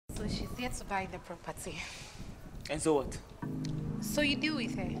So she's here to buy the property. And so what? So you deal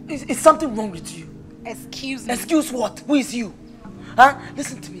with her? Is something wrong with you? Excuse me. Excuse what? Who is you? Huh?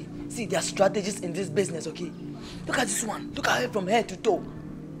 Listen to me. See, there are strategies in this business, okay? Look at this one. Look at her from head to toe.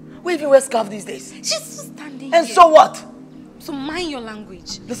 We even wear scarf these days. She's just standing And here. so what? So mind your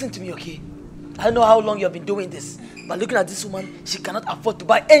language. Listen to me, okay? I don't know how long you have been doing this, but looking at this woman, she cannot afford to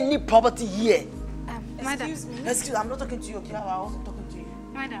buy any property here. Madam. Excuse me, I'm not talking to you, okay? I wasn't talking to you.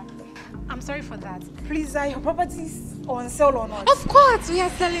 Madam, I'm sorry for that. Please, are your properties on sale or not? Of course, we are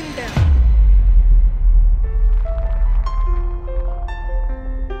selling them.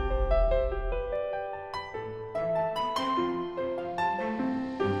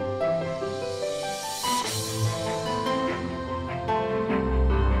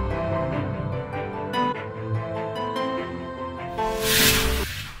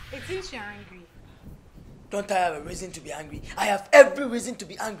 It seems you're angry. Don't I have a reason to be angry? I have every reason to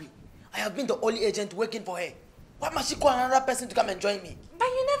be angry. I have been the only agent working for her. Why must she call another person to come and join me? But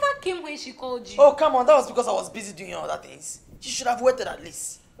you never came when she called you. Oh, come on. That was because I was busy doing other things. She should have waited at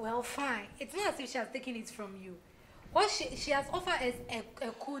least. Well, fine. It's not as if she has taken it from you. What she has offered is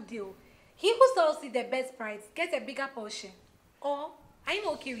a cool deal. He who sells you the best price gets a bigger portion. Or, are you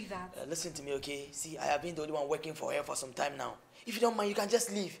okay with that? Listen to me, okay? See, I have been the only one working for her for some time now. If you don't mind, you can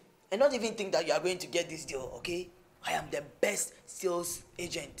just leave. And not even think that you are going to get this deal, okay? I am the best sales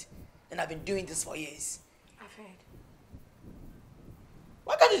agent. And I've been doing this for years. I've heard.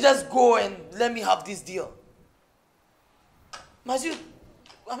 Why can't you just go and let me have this deal? Mazu,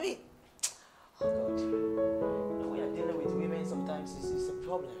 I mean, oh God. You know, when you're dealing with women, sometimes it's a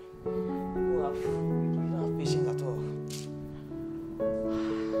problem. You don't have patience at all.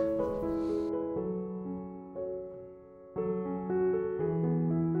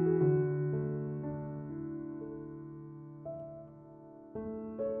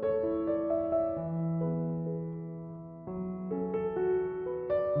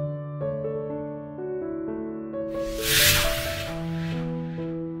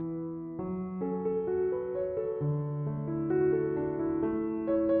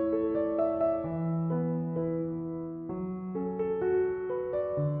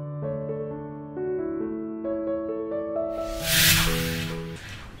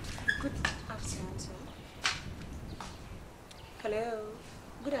 Hello.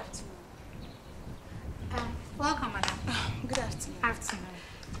 Good afternoon. Welcome, madam. Good afternoon. Afternoon.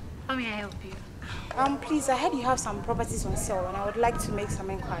 How may I help you? Please, I heard you have some properties on sale and I would like to make some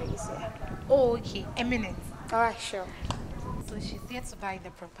inquiries here. Oh, okay. A minute. Alright, sure. So she's here to buy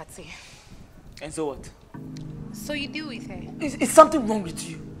the property. And so what? So you deal with her? Is something wrong with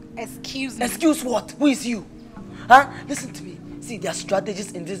you? Excuse me. Excuse what? Who is you? Huh? Listen to me. See, there are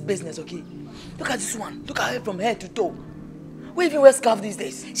strategies in this business, okay? Look at this one. Look at her from head to toe. We even wear scarf these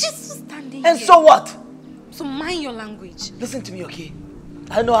days. She's just standing And here. so what? So mind your language. Listen to me, okay?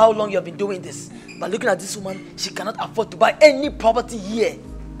 I don't know how long you have been doing this, but looking at this woman, she cannot afford to buy any property here.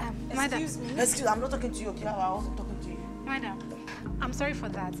 Madam. Excuse me, I'm not talking to you, okay? I wasn't talking to you. Madam, I'm sorry for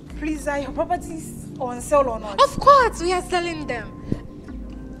that. Please, are your properties on sale or not? Of course, we are selling them.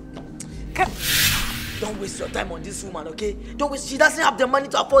 Don't waste your time on this woman, okay? Don't waste. She doesn't have the money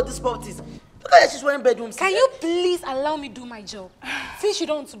to afford these properties. Look at her, she's wearing bedrooms. Can you please allow me do my job? Since you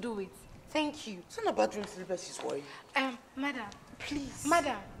don't want to do it. Thank you. It's not a bathroom slippers she's wearing. Madam, please.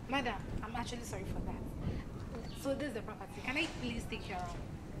 Madam, I'm actually sorry for that. So this is the property. Can I please take your own?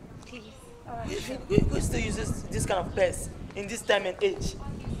 Please. Who still uses this kind of purse in this time and age?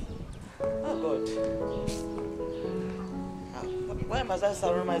 Oh God. Why must I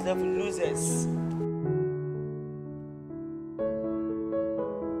surround myself with losers?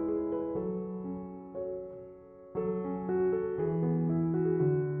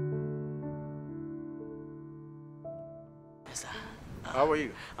 How are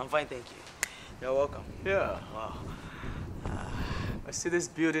you? I'm fine, thank you. You're welcome. Yeah. Wow. I see this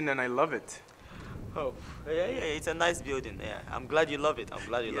building and I love it. Oh, yeah, it's a nice building. Yeah, I'm glad you love it. I'm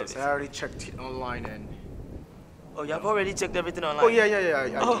glad you love it. Yes, I already checked it online and... Oh, you have already checked everything online? Oh, yeah, I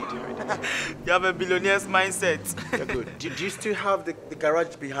did. You have a billionaire's mindset. Yeah, good. Do you still have the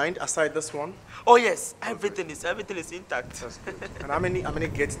garage behind, aside this one? Oh, yes. Everything is intact. That's good. And how many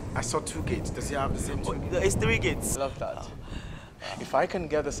gates? I saw 2 gates. Does he have the same 2 gates? It's 3 gates. I love that. If I can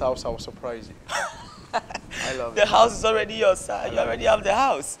get this house, I will surprise you. I love it. The house is already yours, sir. You already have the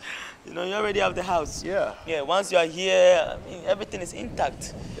house. You know, you already have the house. Yeah. Yeah, once you are here, I mean, everything is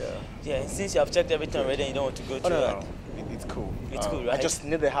intact. Yeah. Yeah, since you have checked everything already and you don't want to go through No. that. It's cool. It's cool, right? I just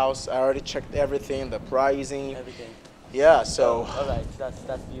need the house. I already checked everything, the pricing. Everything. Yeah, so... All right,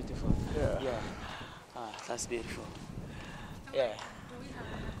 that's beautiful. Yeah. Yeah. That's beautiful. Yeah.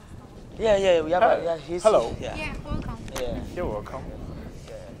 Yeah, we have Hello. Yeah, welcome. Yeah. You're welcome.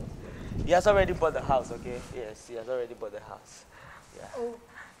 He has already bought the house, okay? Yes, he has already bought the house. Yeah. Oh.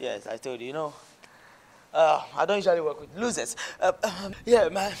 Yes, I told you, you know. I don't usually work with losers. Yeah,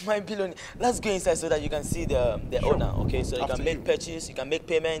 my billionaire. Let's go inside so that you can see the owner, okay? So you After can make you. purchase, you can make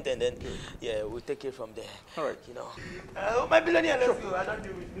payment, and then, yeah, we'll take it from there. All right. You know. My billionaire, let's go. I don't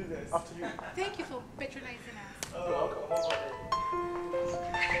deal with losers. After you. Thank you for patronizing us.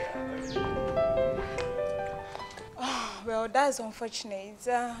 Well, that's unfortunate.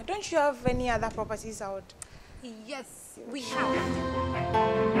 Don't you have any other properties out? Yes, we have.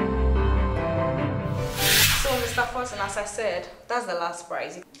 So, Mr. Forson, as I said, that's the last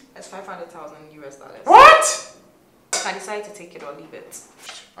price. It's $500,000 US. What? You can decide to take it or leave it.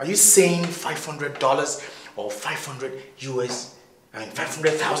 Are you saying $500 or 500 US? I mean,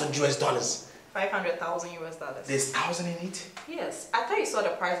 500,000 US dollars. $500,000 US. There's 1,000 in it? Yes, I thought you saw the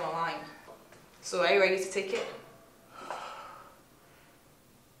price online. So, are you ready to take it?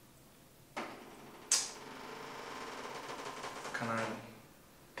 Can I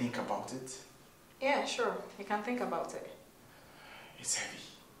think about it? Yeah, sure. You can think about it. It's heavy.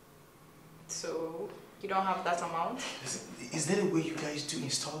 So, you don't have that amount? Is there a way you guys do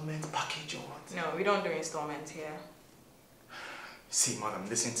installment package or what? No, we don't do installments here. See, madam,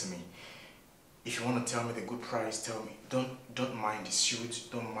 listen to me. If you want to tell me the good price, tell me. Don't mind the suit.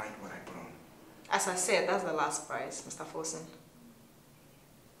 Don't mind what I put on. As I said, that's the last price, Mr. Forson.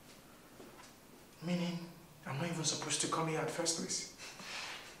 Meaning, I'm not even supposed to come here at first place.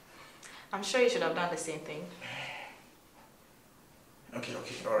 I'm sure you should have done the same thing. Okay,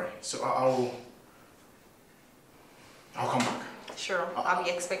 all right. So I'll come back. Sure, I'll be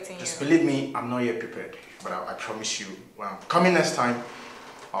expecting Just you. believe me, I'm not yet prepared. But I promise you, when I'm coming next time,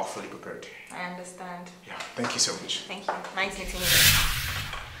 I'll fully prepared. I understand. Yeah, thank you so much. Thank you. Nice meeting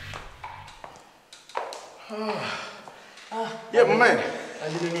you. Yeah, my man. My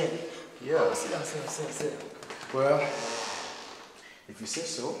billionaire. Yeah. Sit down. Well, if you say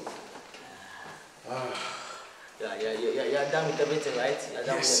so. You're done with everything, right? You're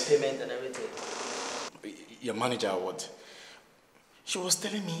done Yes. with the payment and everything. Your manager or what? She was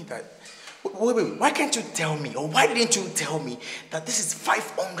telling me that. Wait, why can't you tell me, or why didn't you tell me that this is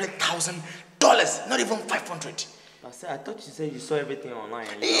 $500,000, not even 500? I thought you said you saw everything online.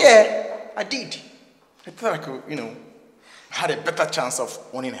 Yeah, I did. I thought I could, had a better chance of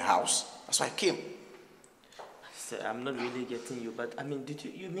owning a house. That's why I came. I'm not really getting you, but I mean,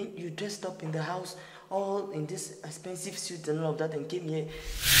 you mean you dressed up in the house, all in this expensive suit and all of that, and came here?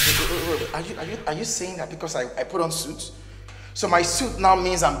 Wait, are you saying that because I put on suits? So my suit now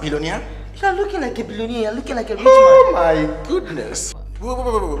means I'm billionaire? You're looking like a billionaire. You're looking like a rich Oh man. my goodness. Wait.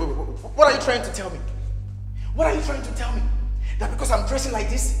 What are you trying to tell me? What are you trying to tell me? That because I'm dressing like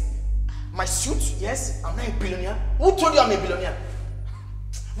this, my suit, yes, I'm not a billionaire? Who told you I'm a billionaire?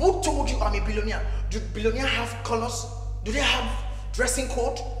 Who told you I'm a billionaire? Do billionaires have colors? Do they have dressing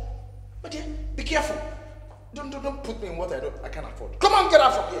code? But yeah, be careful. Don't put me in what I can't afford. Come on, get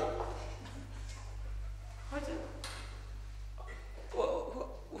out from here.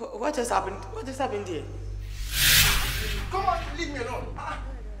 What has happened? What has happened here? Come on, leave me alone.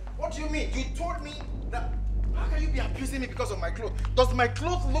 What do you mean? You told me that. How can you be abusing me because of my clothes? Does my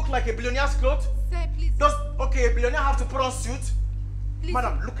clothes look like a billionaire's clothes? Sir, please. A billionaire have to put on suit? Please.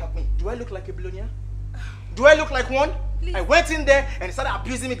 Madam, look at me. Do I look like a billionaire? Do I look like one? Please. I went in there and he started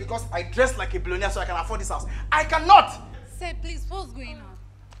abusing me because I dressed like a billionaire so I can afford this house. I cannot! Sir, please, what's going on?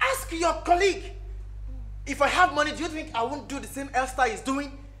 Ask your colleague. If I have money, do you think I won't do the same hairstyle he's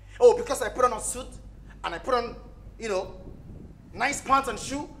doing? Oh, because I put on a suit and I put on, nice pants and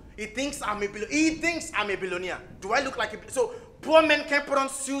shoe, he thinks I'm a billionaire. Do I look like a so poor men can put on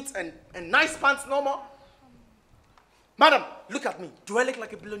suits and nice pants no more? Madam, look at me. Do I look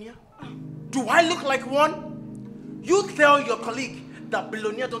like a billionaire? Do I look like one? You tell your colleague that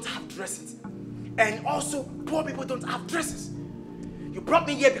billionaires don't have dresses. And also, poor people don't have dresses. You brought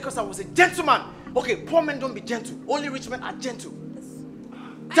me here because I was a gentleman. Okay, poor men don't be gentle. Only rich men are gentle.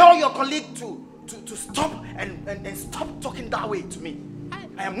 Tell your colleague to stop and stop talking that way to me.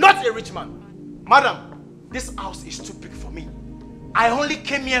 I am not a rich man. Madam, this house is too big for me. I only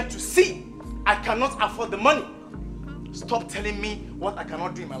came here to see. I cannot afford the money. Stop telling me what I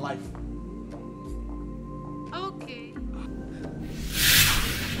cannot do in my life. Okay.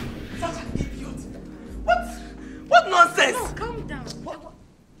 Such an idiot. What nonsense? No, calm down.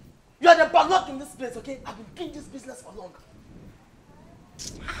 You are the bad luck in this place, okay? I've been doing this business for long.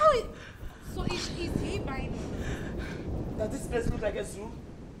 So is he buying it? Does this place look like a zoo?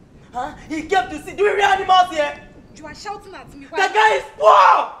 Huh? He came to see. Do we real animals here? You are shouting at me. The guy is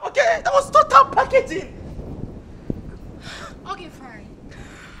poor, Okay, that was total packaging. Okay, fine.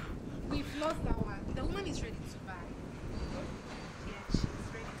 We've lost that one. The woman is ready to buy. Yeah, she's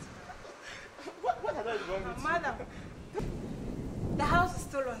ready to buy. What are you wrong with Madam, the house is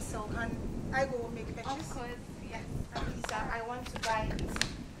still on sale. Can I go make purchase? Of course, yes. Please, I want to buy it.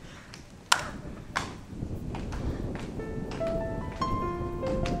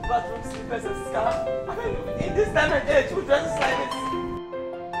 Bathroom slippers and scarf. I mean, in this time and age, who dresses like this?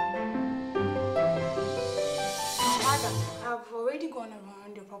 Madam, I've already gone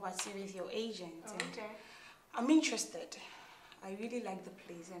around the property with your agent. And Okay. I'm interested. I really like the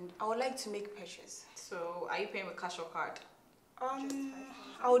place and I would like to make purchase. So, are you paying with cash or card? I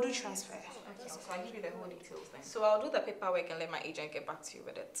will do transfer. Okay, so I'll give you the whole details then. So I'll do the paperwork and let my agent get back to you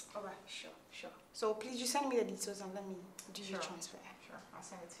with it. Alright, sure. So please you send me the details and let me do the transfer. Sure, I'll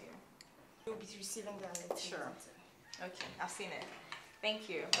send it to you. You'll be receiving the alert. Sure. Okay, I've seen it. Thank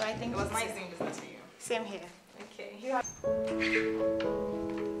you. Alright, thank It you. was nice doing business with you. Same here. Okay.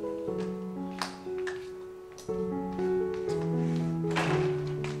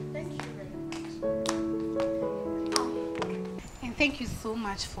 Thank you very much. And thank you so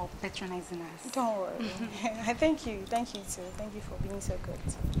much for patronizing us. Don't worry. Thank you too. Thank you for being so good.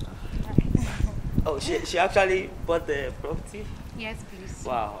 Oh, she actually bought the property? Yes, please.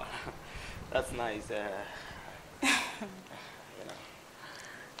 Wow, that's nice. You know,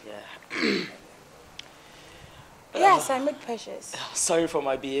 yeah. Yes, I made purchase. Sorry for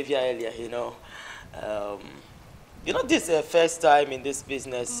my behavior earlier, you know. This is the first time in this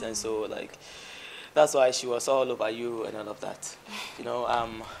business, and so, like, that's why she was all over you and all of that.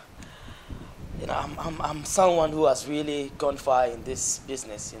 I'm someone who has really gone far in this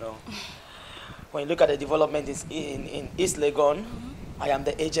business, you know. When you look at the development in East Legon, I am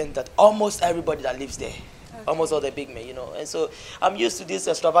the agent that almost everybody that lives there, almost all the big men, you know. And so I'm used to these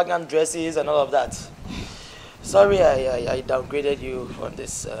extravagant dresses and all of that. Sorry, I downgraded you on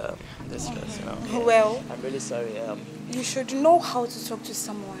this dress, you know. Well, I'm really sorry. you should know how to talk to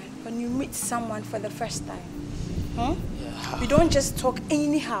someone when you meet someone for the first time. Yeah. You don't just talk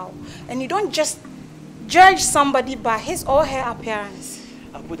anyhow, and you don't just judge somebody by his or her appearance.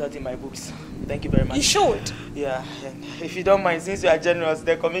 I'll put that in my books. Thank you very much. You should. Yeah, and if you don't mind, since you are generous,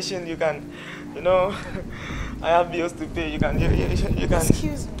 the commission you can, I have bills to pay. You can.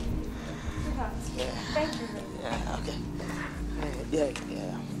 Excuse me. Yeah. Thank you. Yeah. Okay.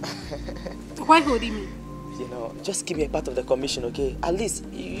 Yeah. Why holding me? Just give me a part of the commission, okay? At least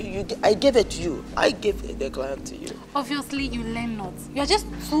I gave it to you. I gave the client to you. Obviously, you learn not. You are just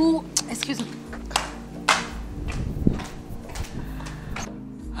too. Excuse me.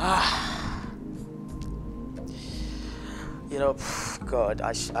 God,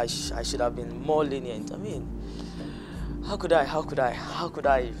 I should have been more lenient. I mean, how could I,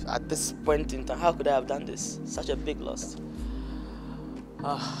 at this point in time, how could I have done this? Such a big loss.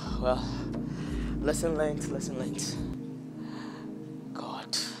 Well, lesson learned.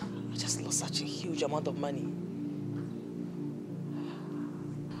 God, I just lost such a huge amount of money.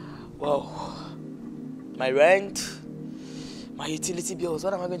 Whoa, my rent, my utility bills,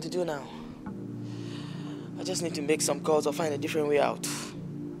 what am I going to do now? I just need to make some calls or find a different way out.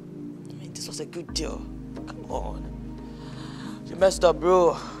 I mean, this was a good deal. Come on. You messed up,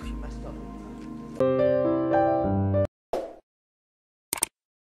 bro.